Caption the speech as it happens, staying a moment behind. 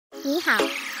你好，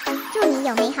祝你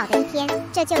有美好的一天。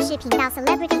这就是频道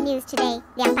Celebrity News Today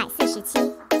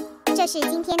 247。这是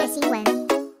今天的新闻。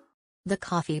The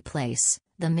coffee place,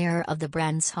 the mirror of the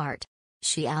brand's heart.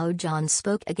 Xiao Zhan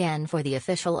spoke again for the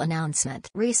official announcement.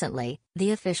 Recently,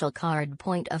 the official card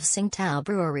point of Tsingtao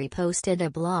Brewery posted a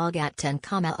blog at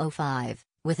 10:05,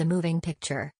 with a moving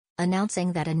picture,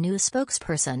 announcing that a new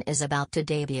spokesperson is about to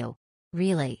debut.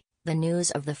 Really? The news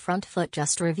of the front foot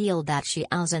just revealed that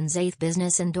Xiao Zhan's 8th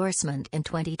business endorsement in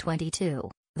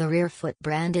 2022, the rear foot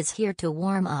brand is here to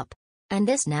warm up. And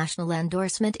this national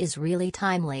endorsement is really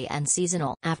timely and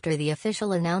seasonal. After the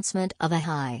official announcement of a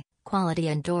high-quality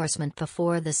endorsement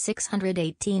before the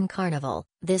 618 Carnival,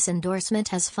 this endorsement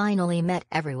has finally met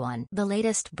everyone. The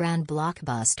latest brand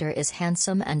blockbuster is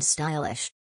handsome and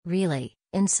stylish. Really,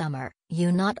 in summer,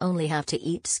 you not only have to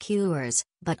eat skewers,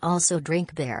 but also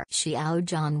drink beer. Xiao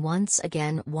Zhan once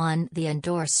again won the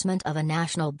endorsement of a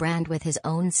national brand with his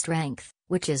own strength,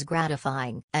 which is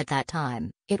gratifying. At that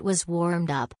time, it was warmed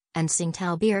up, and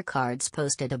Tsingtao Beer Cards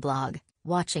posted a blog,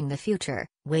 watching the future,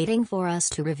 waiting for us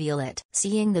to reveal it.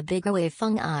 Seeing the big Wei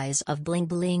Feng eyes of bling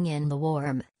bling in the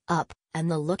warm up, and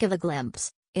the look of a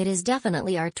glimpse, it is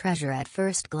definitely our treasure at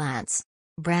first glance.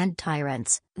 Brand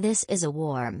tyrants, this is a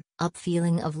warm up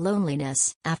feeling of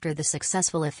loneliness. After the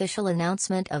successful official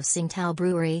announcement of Tsingtao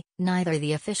Brewery, neither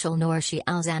the official nor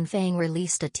Xiao Zhan Feng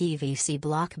released a TVC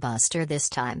blockbuster this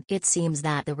time. It seems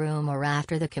that the rumor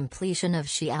after the completion of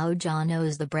Xiao Zhan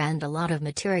owes the brand a lot of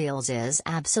materials is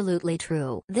absolutely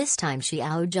true. This time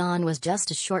Xiao Zhan was just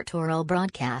a short oral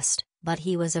broadcast, but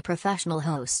he was a professional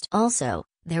host. Also,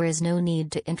 there is no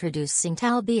need to introduce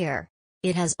Tsingtao beer.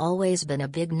 It has always been a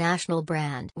big national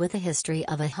brand with a history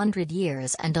of 100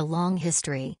 years and a long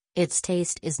history. Its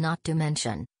taste is not to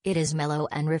mention, it is mellow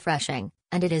and refreshing,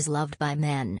 and it is loved by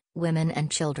men, women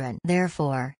and children.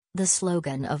 Therefore, the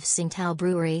slogan of Tsingtao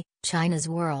Brewery, China's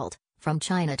World, from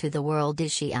China to the world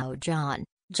is Xiao Zhan,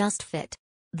 just fit.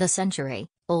 The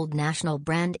century-old national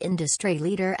brand industry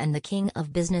leader and the king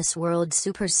of business world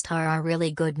superstar are really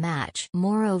good match.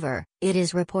 Moreover, it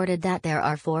is reported that there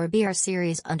are 4 beer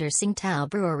series under Tsingtao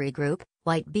Brewery Group: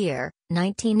 White Beer,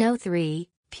 1903,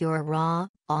 Pure Raw,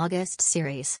 August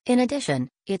series. In addition,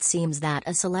 it seems that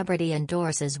a celebrity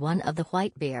endorses one of the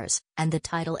white beers, and the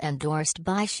title endorsed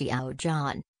by Xiao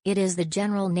Zhan. It is the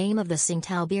general name of the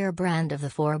Tsingtao beer brand of the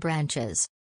 4 branches.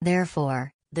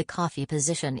 Therefore, the coffee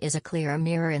position is a clear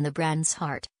mirror in the brand's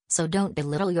heart, so don't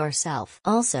belittle yourself.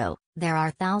 Also, there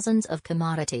are thousands of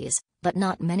commodities, but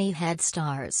not many head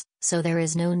stars, so there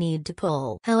is no need to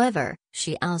pull. However,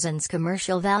 Xiao Zhan's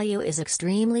commercial value is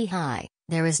extremely high,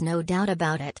 there is no doubt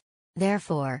about it.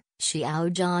 Therefore, Xiao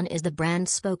Zhan is the brand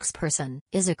spokesperson,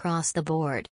 is across the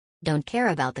board. Don't care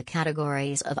about the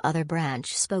categories of other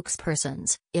branch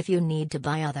spokespersons. If you need to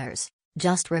buy others,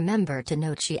 just remember to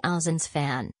note Xiao Zhan's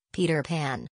fan, Peter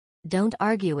Pan. Don't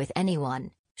argue with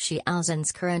anyone. Xiao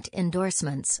Zhan's current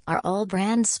endorsements are all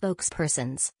brand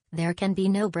spokespersons. There can be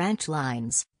no branch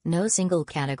lines, no single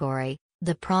category.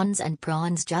 The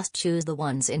prawns just choose the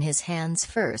ones in his hands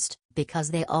first,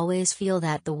 because they always feel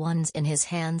that the ones in his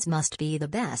hands must be the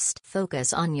best.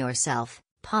 Focus on yourself,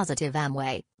 positive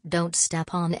Amway. Don't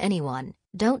step on anyone,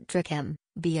 don't trick him,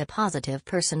 be a positive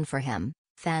person for him.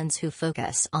 Fans who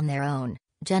focus on their own,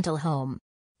 gentle home.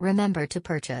 Remember to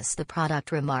purchase the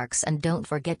product remarks and don't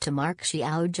forget to mark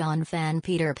Xiao Zhan fan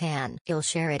Peter Pan. He'll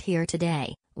share it here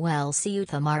today. Well, see you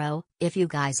tomorrow. If you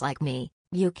guys like me,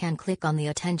 you can click on the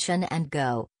attention and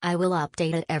go. I will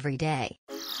update it every day.